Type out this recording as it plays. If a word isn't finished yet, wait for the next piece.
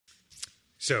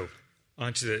So,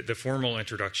 on to the formal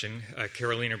introduction.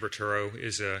 Carolina Botero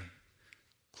is a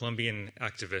Colombian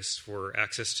activist for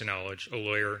access to knowledge, a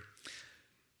lawyer,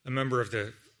 a member of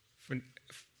the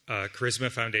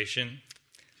Charisma Foundation,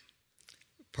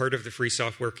 part of the free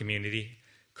software community,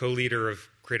 co-leader of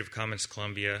Creative Commons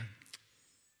Colombia,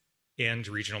 and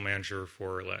regional manager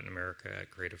for Latin America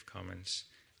at Creative Commons.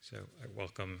 So I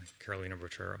welcome Carolina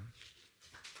Botero.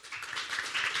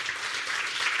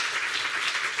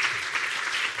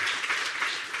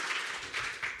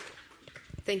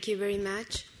 Thank you very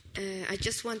much. I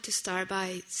just want to start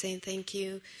by saying thank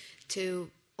you to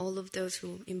all of those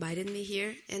who invited me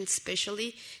here, and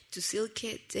especially to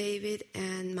Silke, David,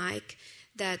 and Mike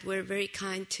that were very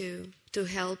kind to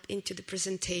help into the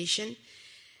presentation.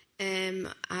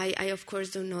 I, of course,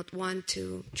 do not want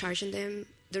to charge on them.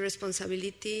 The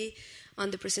responsibility on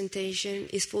the presentation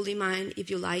is fully mine if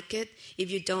you like it.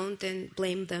 If you don't, then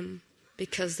blame them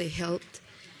because they helped.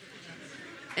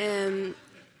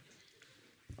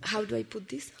 How do I put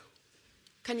this?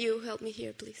 Can you help me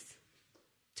here, please,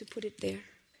 to put it there?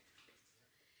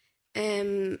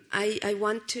 I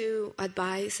want to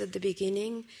advise at the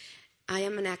beginning, I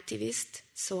am an activist,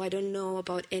 so I don't know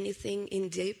about anything in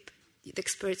deep. The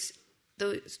experts,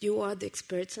 you are the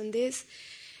experts on this.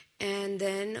 And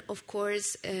then, of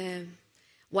course,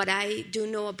 what I do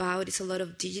know about is a lot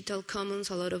of digital commons,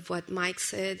 a lot of what Mike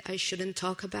said I shouldn't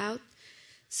talk about.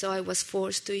 So I was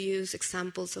forced to use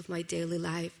examples of my daily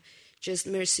life. Just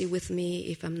mercy with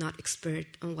me if I'm not expert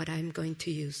on what I'm going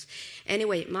to use.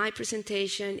 Anyway, my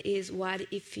presentation is what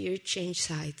if fear changed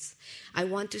sides. I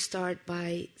want to start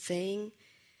by saying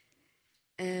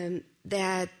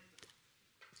that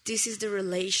this is the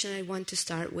relation I want to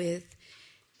start with.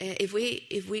 If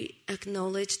we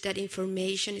acknowledge that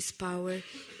information is power,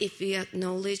 if we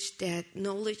acknowledge that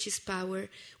knowledge is power,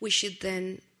 we should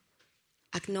then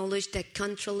acknowledge that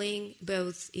controlling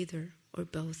both, either or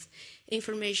both,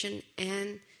 information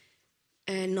and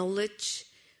knowledge,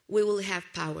 we will have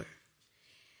power.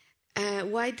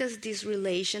 Why does this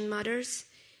relation matters?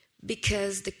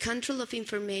 Because the control of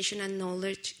information and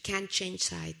knowledge can change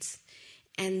sides.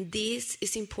 And this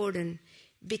is important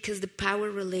because the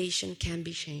power relation can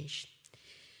be changed.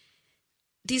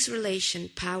 This relation,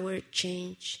 power,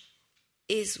 change,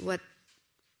 is what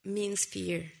means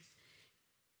fear.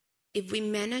 If we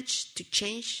manage to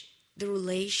change the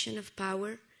relation of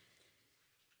power,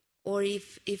 or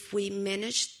if we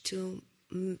manage to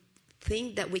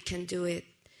think that we can do it,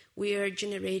 we are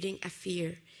generating a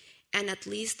fear. And at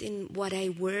least in what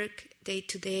I work day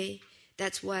to day,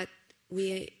 that's what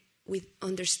we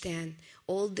understand.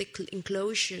 All the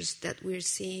enclosures that we're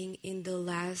seeing in the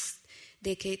last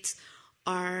decades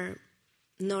are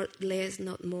not less,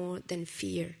 not more than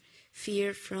fear.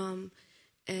 Fear from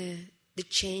the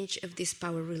change of this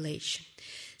power relation.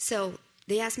 So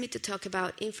they asked me to talk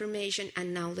about information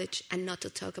and knowledge and not to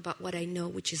talk about what I know,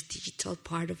 which is digital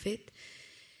part of it.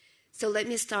 So let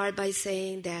me start by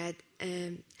saying that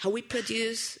how we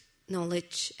produce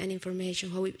knowledge and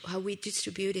information, how we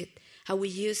distribute it, how we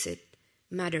use it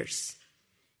matters.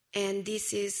 And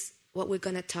this is what we're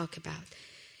going to talk about.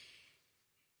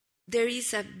 There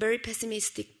is a very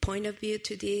pessimistic point of view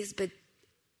to this, but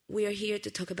we are here to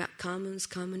talk about commons,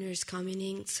 commoners,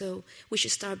 commoning, so we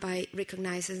should start by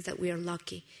recognizing that we are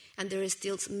lucky. And there are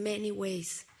still many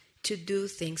ways to do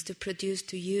things, to produce,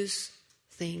 to use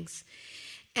things.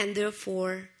 And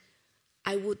therefore,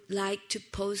 I would like to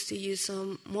pose to you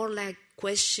some more like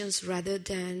questions rather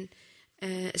than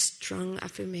strong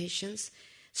affirmations,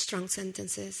 strong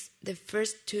sentences. The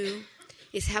first two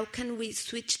is how can we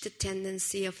switch the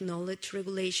tendency of knowledge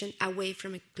regulation away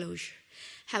from enclosure?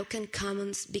 How can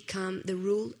commons become the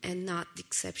rule and not the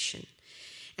exception?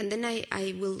 And then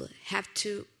I will have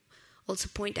to also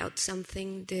point out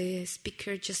something. The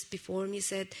speaker just before me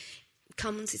said,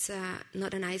 commons is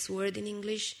not a nice word in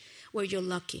English, where you're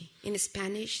lucky. In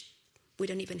Spanish, we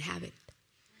don't even have it.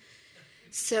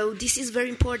 So this is very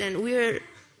important. We're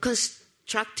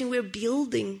constructing, we're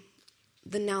building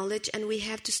the knowledge, and we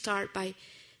have to start by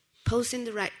posing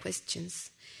the right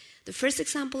questions. The first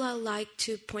example I would like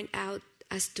to point out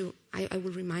as to, I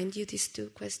will remind you these two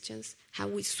questions, how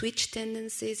we switch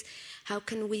tendencies, how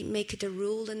can we make it a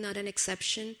rule and not an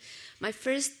exception. My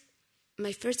first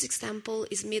example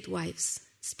is midwives,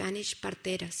 Spanish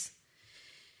parteras.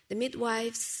 The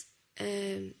midwives,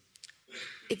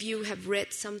 if you have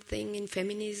read something in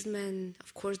feminism, and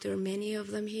of course there are many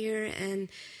of them here, and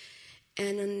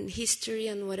on history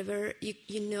and whatever,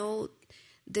 you know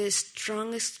the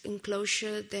strongest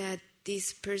enclosure that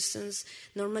these persons,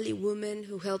 normally women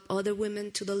who help other women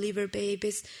to deliver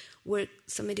babies, were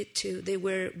submitted to. They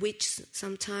were witches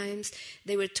sometimes.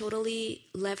 They were totally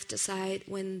left aside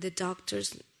when the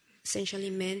doctors, essentially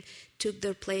men, took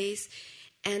their place.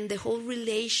 And the whole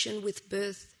relation with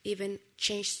birth even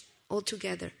changed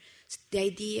altogether. The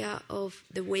idea of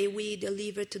the way we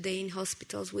deliver today in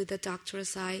hospitals with the doctor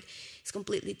aside is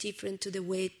completely different to the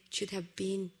way it should have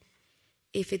been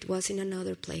if it was in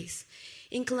another place.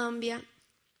 In Colombia,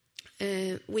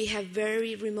 we have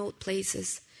very remote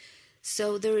places.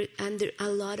 So there are a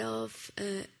lot of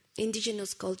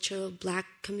indigenous culture, black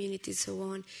communities, so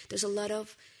on. There's a lot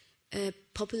of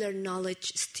popular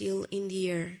knowledge still in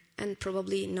the air, and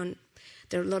probably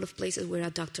there are a lot of places where a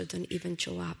doctor don't even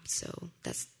show up, so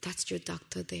that's your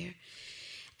doctor there.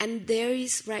 And there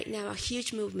is right now a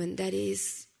huge movement that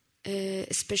is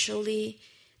especially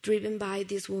driven by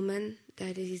this woman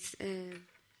that is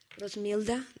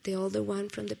Rosmilda, the older one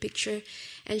from the picture,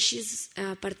 and she's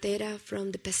a partera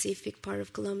from the Pacific part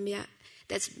of Colombia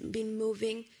that's been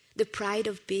moving the pride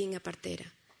of being a partera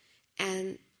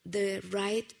and the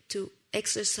right to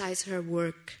exercise her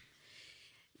work.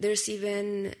 There's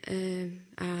even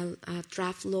a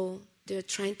draft law. They're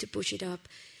trying to push it up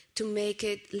to make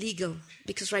it legal,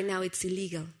 because right now it's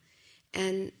illegal,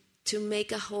 and to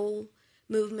make a whole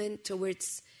movement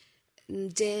towards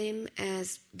them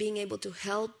as being able to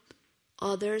help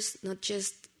others, not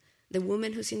just the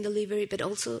woman who's in delivery, but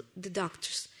also the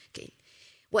doctors. Okay.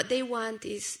 What they want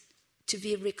is to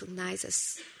be recognized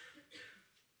as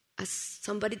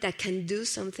somebody that can do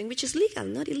something which is legal,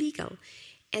 not illegal,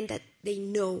 and that they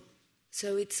know.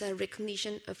 So it's a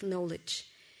recognition of knowledge.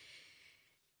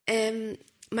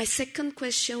 My second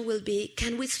question will be,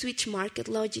 can we switch market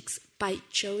logics by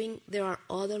showing there are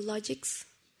other logics?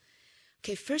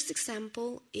 Okay, first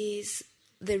example is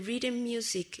the written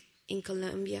music in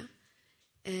Colombia,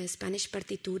 Spanish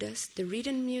partituras. The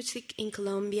written music in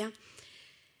Colombia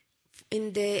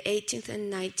in the 18th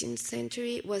and 19th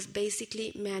century was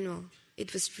basically manual.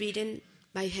 It was written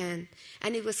by hand,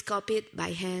 and it was copied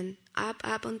by hand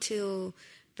up until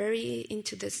very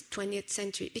into the 20th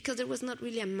century, because there was not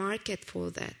really a market for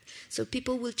that. So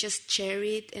people will just share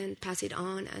it and pass it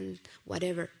on and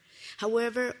whatever.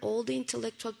 However, all the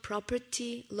intellectual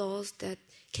property laws that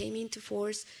came into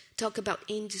force talk about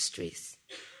industries.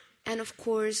 And of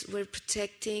course, we're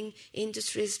protecting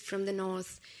industries from the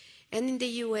north. And in the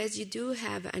US, you do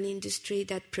have an industry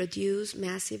that produces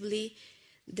massively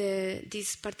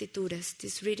these partituras,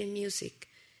 this written music.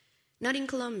 Not in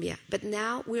Colombia, but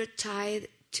now we're tied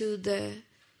to the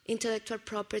intellectual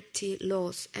property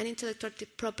laws. And intellectual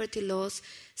property laws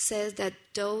says that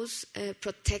those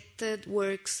protected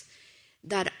works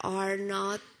that are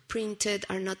not printed,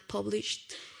 are not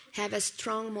published, have a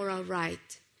strong moral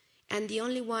right. And the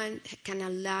only one can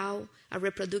allow a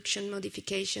reproduction,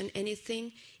 modification,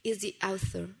 anything, is the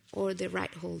author or the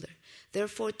right holder.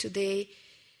 Therefore, today,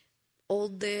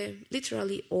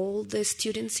 literally all the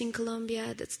students in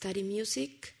Colombia that study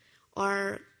music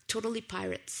are totally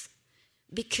pirates,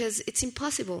 because it's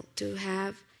impossible to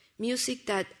have music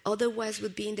that otherwise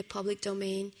would be in the public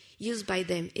domain used by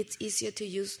them. It's easier to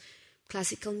use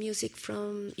classical music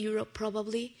from Europe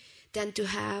probably than to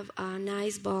have a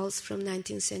nice vals from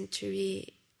 19th century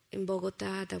in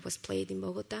Bogota that was played in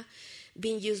Bogota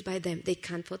being used by them. They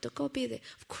can't photocopy it.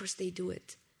 Of course they do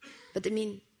it. But I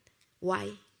mean,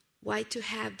 why? Why to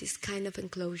have this kind of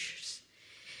enclosures?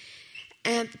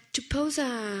 To pose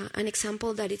an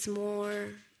example that is more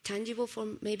tangible for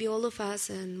maybe all of us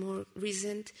and more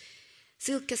recent,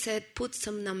 Silke said, put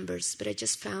some numbers, but I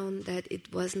just found that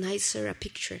it was nicer a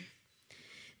picture.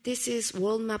 This is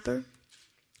World Mapper,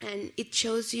 and it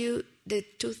shows you the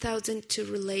 2002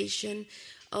 relation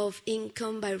of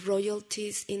income by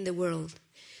royalties in the world.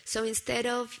 So instead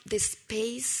of the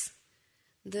space,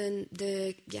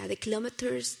 the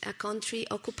kilometers a country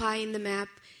occupy in the map,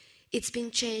 it's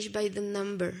been changed by the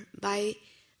number, by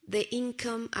the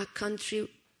income a country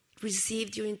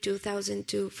received during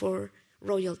 2002 for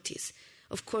royalties.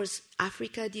 Of course,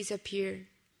 Africa disappeared.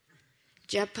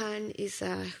 Japan is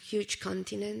a huge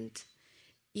continent.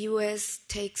 US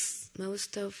takes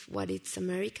most of what it's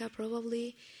America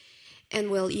probably. And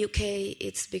well, UK,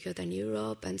 it's bigger than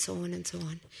Europe, and so on and so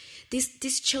on.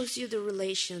 This shows you the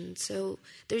relation. So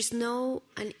there's no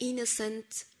an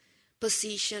innocent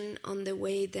position on the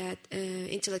way that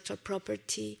intellectual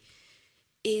property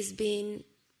is being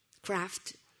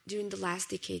crafted during the last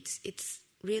decades. It's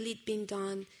really been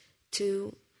done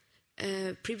to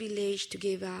privilege, to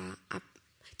give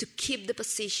to keep the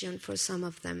position for some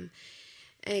of them.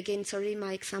 Again, sorry,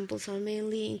 my examples are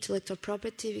mainly intellectual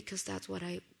property because that's what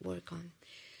I work on.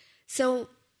 So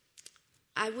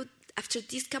I would after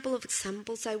these couple of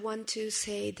examples, I want to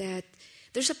say that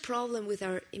there's a problem with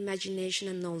our imagination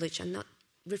and knowledge. I'm not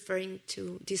referring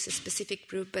to this specific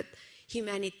group, but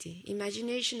humanity.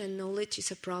 Imagination and knowledge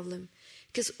is a problem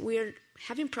because we're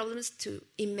having problems to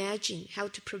imagine how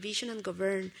to provision and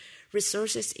govern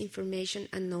resources, information,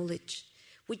 and knowledge.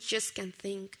 We just can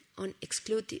think on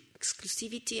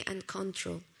exclusivity and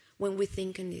control when we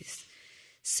think on this.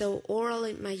 So oral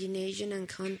imagination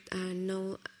and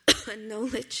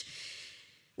knowledge,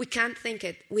 we can't think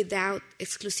it without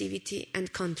exclusivity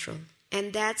and control.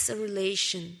 And that's a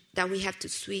relation that we have to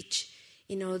switch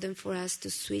in order for us to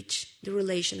switch the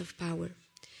relation of power.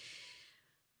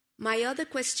 My other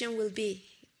question will be,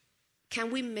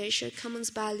 can we measure commons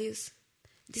values?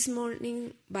 This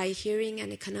morning, by hearing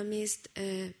an economist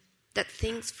that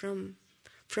thinks from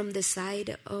the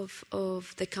side of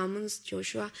the commons,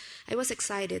 Joshua, I was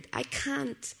excited.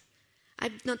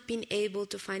 I've not been able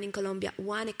to find in Colombia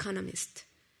one economist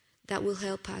that will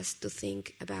help us to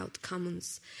think about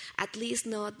commons, at least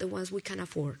not the ones we can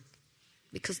afford,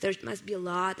 because there must be a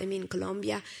lot. I mean, in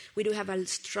Colombia, we do have a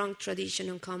strong tradition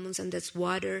on commons, and that's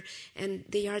water, and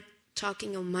they are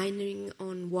talking on mining,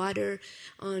 on water,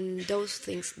 on those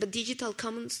things. But digital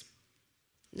commons,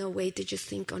 no way, they just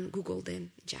think on Google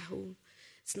then, Yahoo.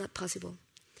 It's not possible.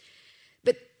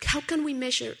 But how can we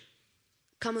measure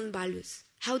common values?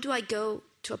 How do I go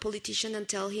to a politician and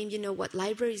tell him, what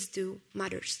libraries do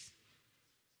matters?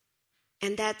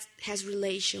 And that has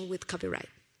relation with copyright.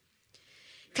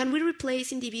 Can we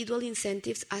replace individual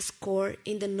incentives as core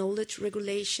in the knowledge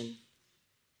regulation?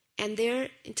 And there,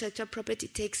 intellectual property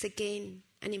takes again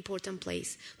an important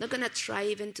place. I'm not going to try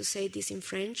even to say this in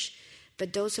French,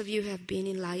 but those of you who have been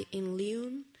in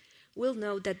Lyon will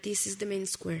know that this is the main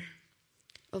square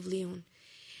of Lyon.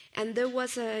 And there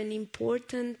was an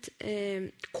important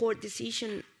court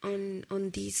decision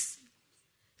on this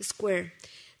square.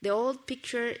 The old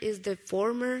picture is the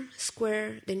former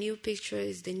square, the new picture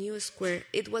is the new square.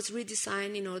 It was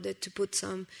redesigned in order to put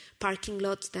some parking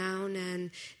lots down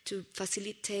and to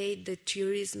facilitate the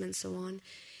tourism and so on.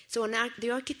 So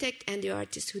the architect and the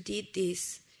artist who did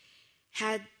this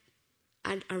had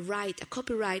a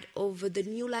copyright over the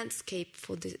new landscape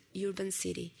for the urban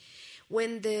city.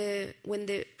 When the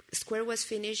square was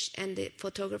finished and the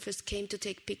photographers came to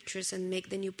take pictures and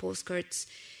make the new postcards,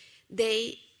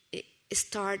 they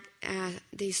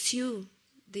sue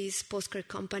this postcard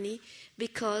company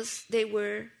because they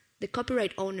were the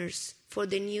copyright owners for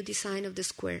the new design of the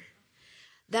square.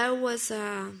 There was,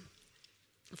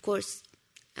 of course,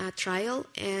 a trial,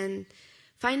 and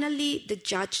finally the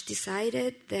judge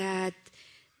decided that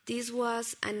this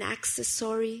was an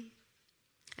accessory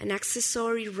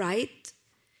right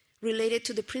related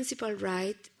to the principal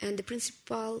right, and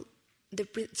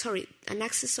an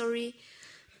accessory.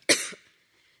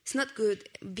 It's not good.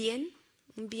 Bien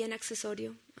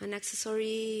accesorio, an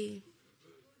accessory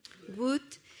wood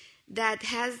that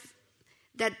has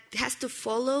to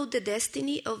follow the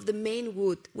destiny of the main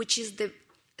wood, which is the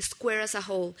square as a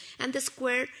whole. And the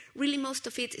square, really most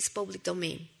of it is public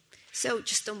domain. So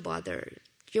just don't bother.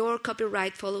 Your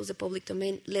copyright follows the public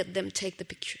domain. Let them take the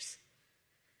pictures.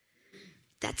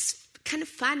 That's kind of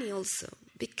funny also,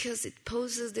 because it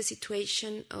poses the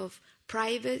situation of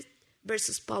private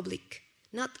versus public.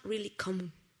 Not really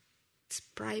common. It's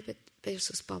private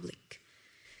versus public.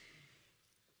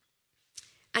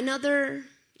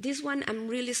 This one I'm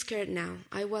really scared now.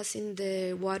 I was in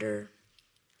the water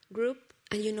group,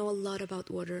 and you know a lot about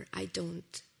water. I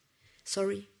don't.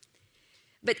 Sorry.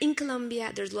 But in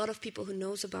Colombia, there's a lot of people who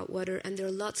knows about water, and there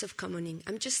are lots of commoning.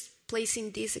 I'm just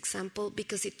placing this example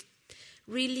because it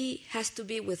really has to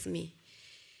be with me.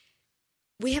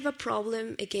 We have a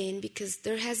problem, again, because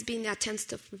there has been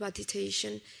attempts of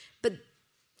privatization, but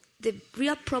the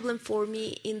real problem for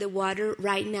me in the water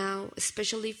right now,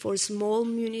 especially for small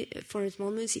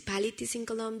municipalities in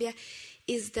Colombia,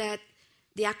 is that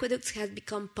the aqueducts have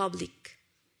become public.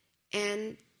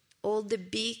 And all the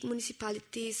big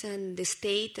municipalities and the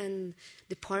state and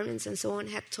departments and so on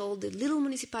have told the little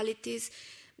municipalities,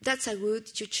 that's a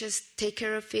good, you just take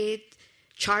care of it,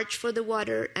 charge for the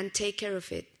water and take care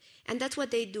of it. And that's what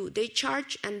they do. They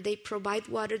charge and they provide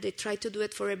water. They try to do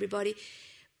it for everybody.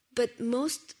 But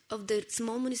most of the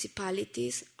small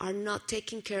municipalities are not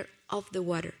taking care of the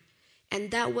water. And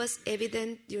that was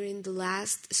evident during the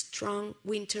last strong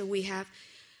winter we have.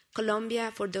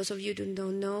 Colombia, for those of you who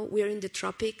don't know, we're in the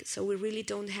tropic, so we really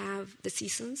don't have the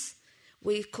seasons.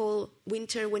 We call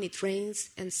winter when it rains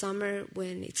and summer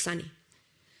when it's sunny.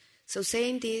 So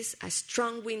saying this, a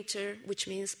strong winter, which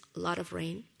means a lot of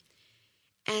rain.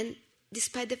 And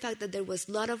despite the fact that there was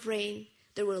a lot of rain,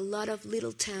 there were a lot of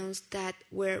little towns that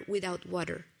were without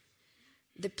water.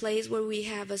 The place where we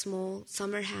have a small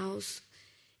summer house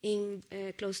in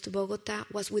close to Bogota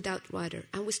was without water.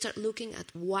 And we start looking at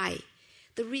why.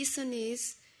 The reason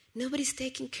is nobody's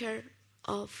taking care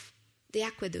of the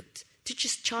aqueduct. To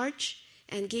just charge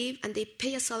and give, and they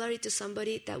pay a salary to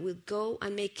somebody that will go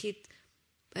and make it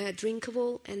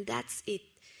drinkable, and that's it.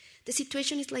 The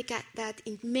situation is like that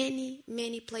in many,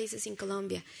 many places in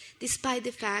Colombia, despite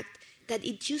the fact that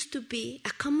it used to be a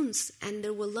commons, and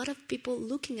there were a lot of people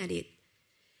looking at it.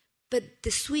 But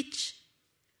the switch,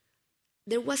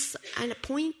 there was a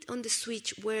point on the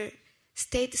switch where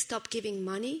state stopped giving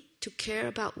money to care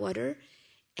about water,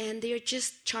 and they are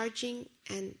just charging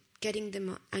and getting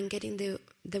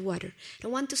the water. I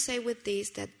want to say with this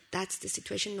that that's the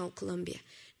situation in all Colombia.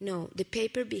 No, the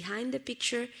paper behind the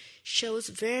picture shows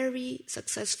very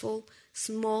successful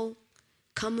small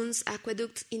commons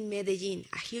aqueducts in Medellin,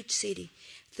 a huge city.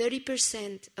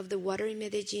 30% of the water in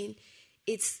Medellin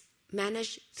is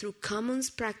managed through commons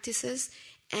practices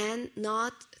and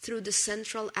not through the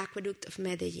central aqueduct of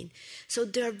Medellin. So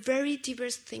there are very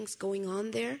diverse things going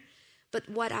on there, but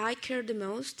what I care the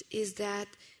most is that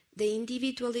the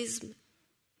individualism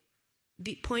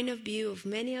point of view of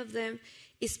many of them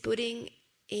is putting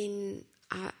in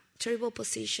a terrible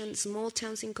position small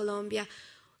towns in Colombia,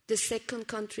 the second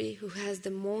country who has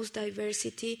the most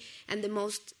diversity and the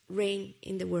most rain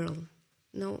in the world.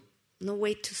 No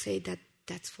way to say that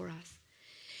that's for us.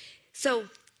 So,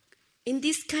 in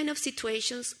these kind of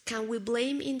situations, can we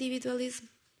blame individualism,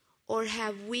 or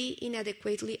have we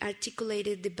inadequately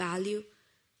articulated the value,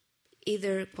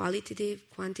 either qualitative,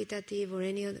 quantitative, or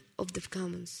any of the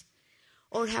commons?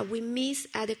 Or have we missed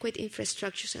adequate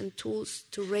infrastructures and tools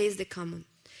to raise the common?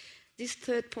 This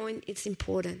third point is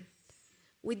important.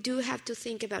 We do have to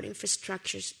think about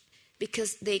infrastructures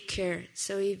because they care.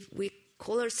 So if we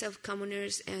call ourselves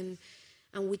commoners and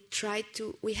we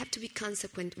have to be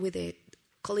consequent with it.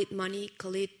 Call it money,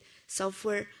 call it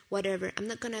software, whatever. I'm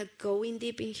not going to go in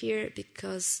deep in here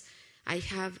because I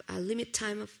have a limited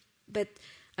time, but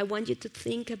I want you to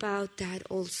think about that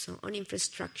also on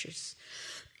infrastructures.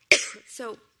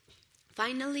 So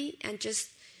finally, and just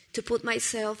to put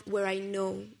myself where I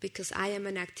know, because I am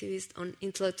an activist on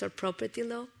intellectual property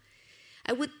law,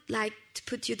 I would like to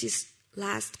put you this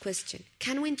last question.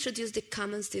 Can we introduce the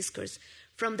commons discourse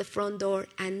from the front door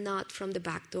and not from the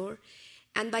back door?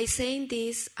 And by saying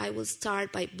this, I will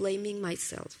start by blaming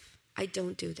myself. I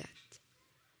don't do that.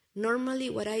 Normally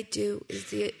what I do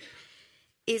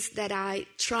is that I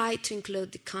try to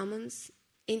include the commons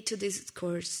into this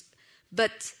discourse.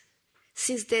 But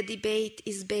since the debate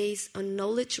is based on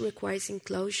knowledge requires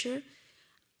enclosure,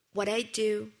 what I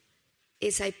do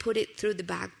is I put it through the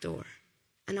back door.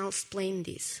 And I'll explain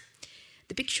this.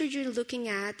 The picture you're looking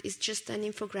at is just an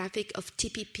infographic of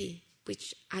TPP,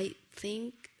 which I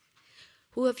think,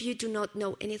 who of you do not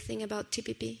know anything about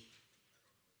TPP?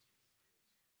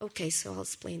 Okay, so I'll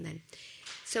explain then.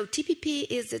 So TPP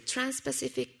is the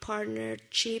Trans-Pacific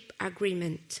Partnership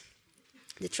Agreement.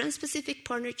 The Trans-Pacific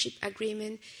Partnership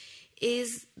Agreement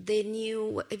is the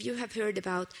new, if you have heard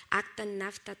about ACTA,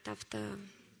 NAFTA, TAFTA.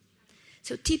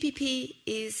 So TPP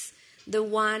is the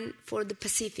one for the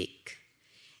Pacific.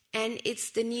 And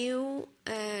it's the new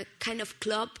kind of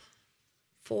club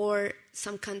for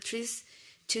some countries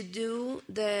to do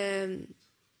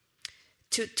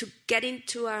to get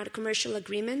into a commercial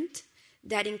agreement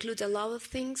that includes a lot of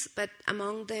things, but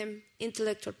among them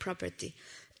intellectual property.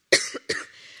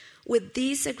 With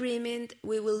this agreement,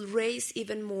 we will raise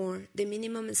even more the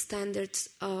minimum standards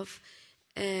of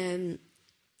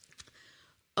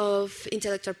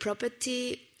intellectual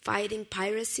property, fighting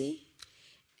piracy,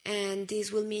 and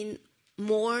this will mean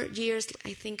more years,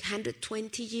 I think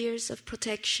 120 years of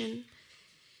protection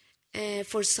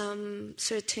for some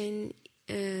certain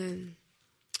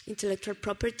intellectual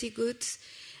property goods.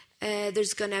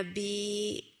 There's going to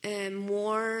be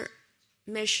more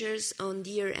measures on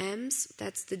DRMs,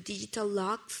 that's the digital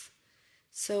logs.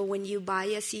 So when you buy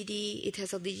a CD, it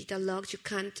has a digital log. You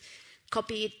can't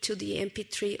copy it to the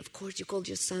MP3. Of course, you call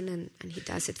your son and he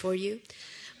does it for you.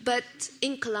 But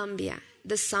in Colombia,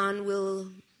 the son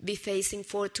will be facing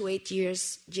 4 to 8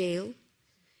 years jail.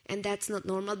 And that's not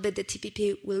normal, but the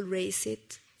TPP will raise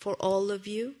it for all of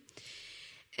you.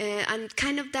 And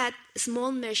kind of that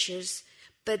small measures,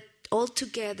 but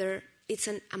altogether, it's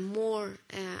a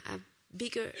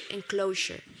bigger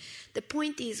enclosure. The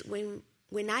point is,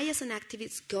 when I as an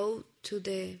activist go to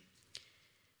the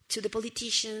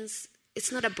politicians,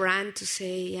 it's not a brand to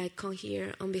say I come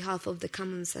here on behalf of the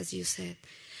commons, as you said.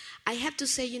 I have to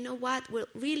say, you know what? Well,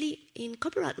 really, in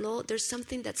copyright law, there's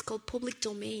something that's called public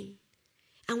domain.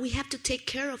 And we have to take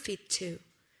care of it too.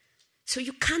 So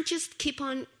you can't just keep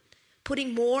on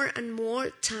putting more and more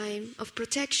time of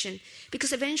protection,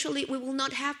 because eventually we will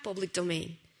not have public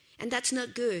domain. And that's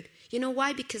not good. You know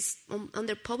why? Because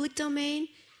under public domain,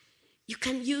 you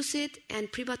can use it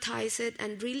and privatize it,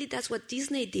 and really that's what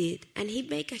Disney did. And he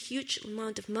made a huge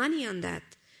amount of money on that.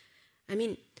 I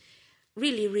mean,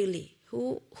 really, really.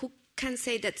 Who can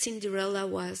say that Cinderella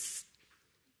was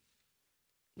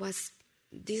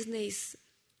Disney's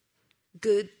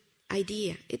good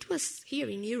idea? It was here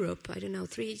in Europe, I don't know,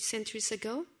 3 centuries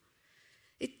ago.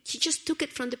 He just took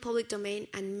it from the public domain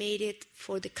and made it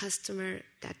for the customer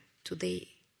that today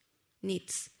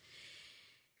needs.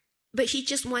 But he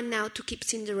just wants now to keep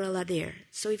Cinderella there.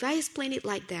 So if I explain it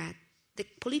like that, the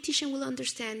politician will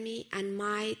understand me and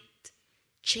might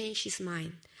change his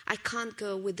mind. I can't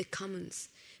go with the commons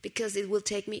because it will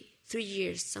take me 3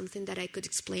 years, something that I could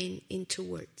explain in 2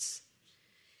 words.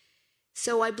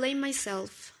 So I blame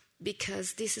myself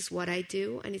because this is what I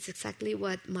do, and it's exactly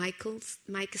what Mike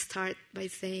started by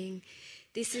saying.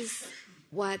 This is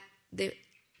what the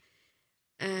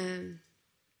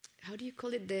how do you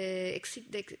call it? The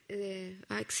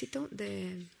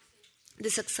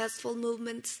successful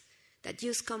movements that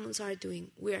use commons are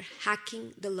doing. We are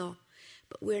hacking the law,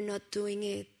 but we're not doing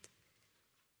it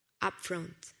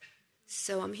upfront.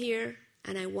 So I'm here,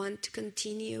 and I want to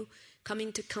continue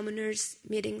coming to commoners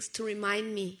meetings to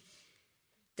remind me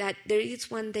that there is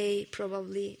one day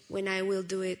probably when I will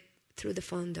do it through the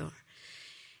front door.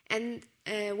 And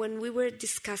when we were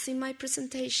discussing my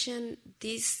presentation,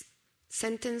 this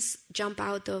sentence jumped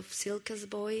out of Silke's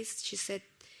voice. She said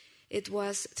it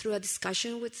was through a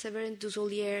discussion with Severin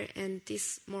Dusolier, and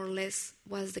this more or less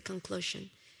was the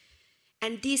conclusion.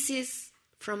 And this is,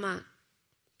 from a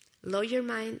lawyer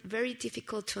mind, very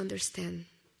difficult to understand.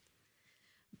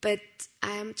 But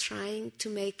I am trying to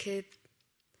make it,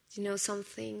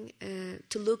 something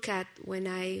to look at when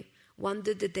I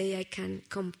wonder the day I can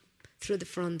come through the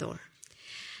front door.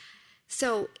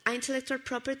 So, intellectual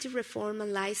property reform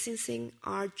and licensing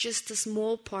are just a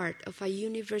small part of a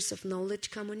universe of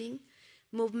knowledge commoning.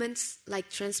 Movements like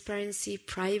transparency,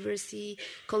 privacy,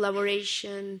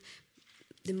 collaboration,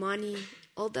 the money,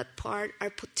 all that part are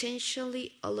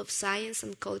potentially all of science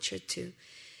and culture too.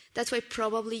 That's why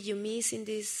probably you miss in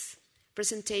this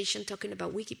presentation talking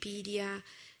about Wikipedia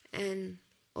and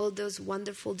all those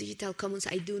wonderful digital commons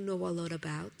I do know a lot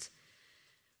about.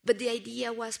 But the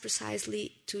idea was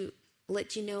precisely to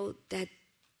let you know that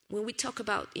when we talk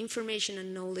about information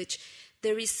and knowledge,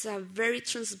 there is a very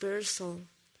transversal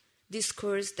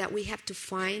discourse that we have to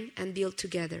find and build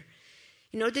together.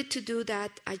 In order to do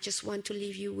that, I just want to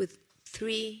leave you with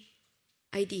 3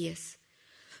 ideas.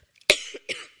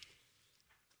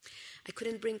 I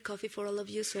couldn't bring coffee for all of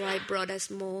you, so I brought a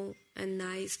small and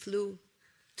nice flu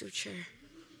to share.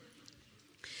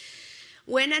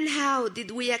 When and how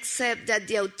did we accept that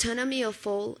the autonomy of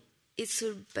all is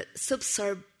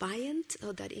subservient,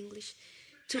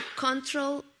 to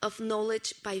control of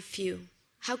knowledge by few?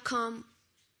 How come?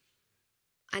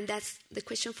 And that's the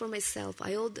question for myself.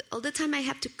 All the time I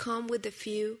have to come with the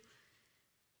few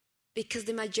because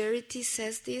the majority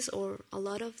says this, or a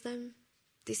lot of them.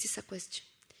 This is a question.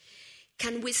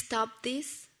 Can we stop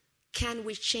this? Can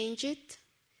we change it?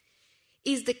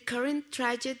 Is the current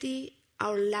tragedy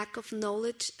our lack of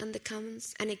knowledge and the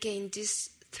commons? And again,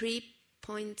 these 3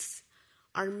 points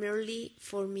are merely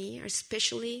for me, or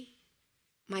especially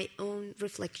my own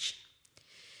reflection.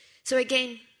 So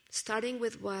again,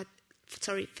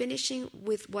 finishing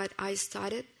with what I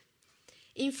started.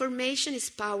 Information is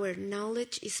power,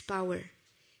 knowledge is power.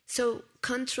 So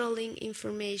controlling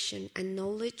information and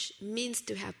knowledge means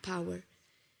to have power.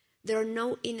 There are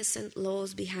no innocent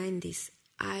laws behind this.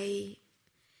 I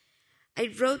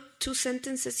wrote 2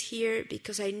 sentences here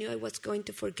because I knew I was going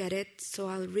to forget it, so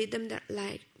I'll read them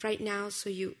right now so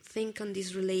you think on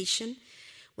this relation.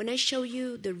 When I show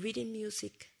you the reading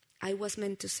music, I was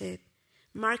meant to say,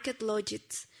 market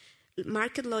logics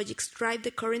drive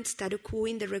the current status quo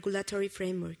in the regulatory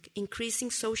framework, increasing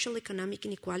social economic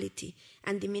inequality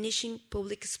and diminishing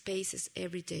public spaces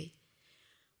every day.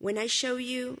 When I show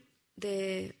you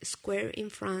the square in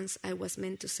France, I was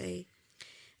meant to say,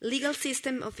 legal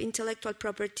system of intellectual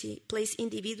property place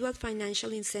individual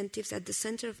financial incentives at the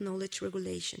center of knowledge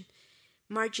regulation,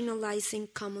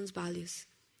 marginalizing commons values.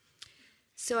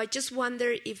 So I just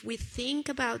wonder if we think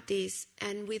about this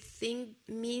and we think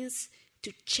means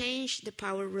to change the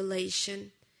power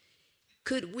relation,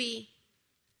 could we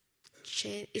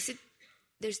change? Is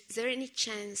there any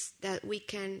chance that we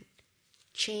can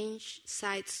change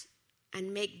sides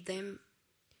and make them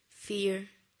fear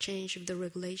change of the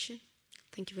regulation?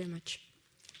 Thank you very much.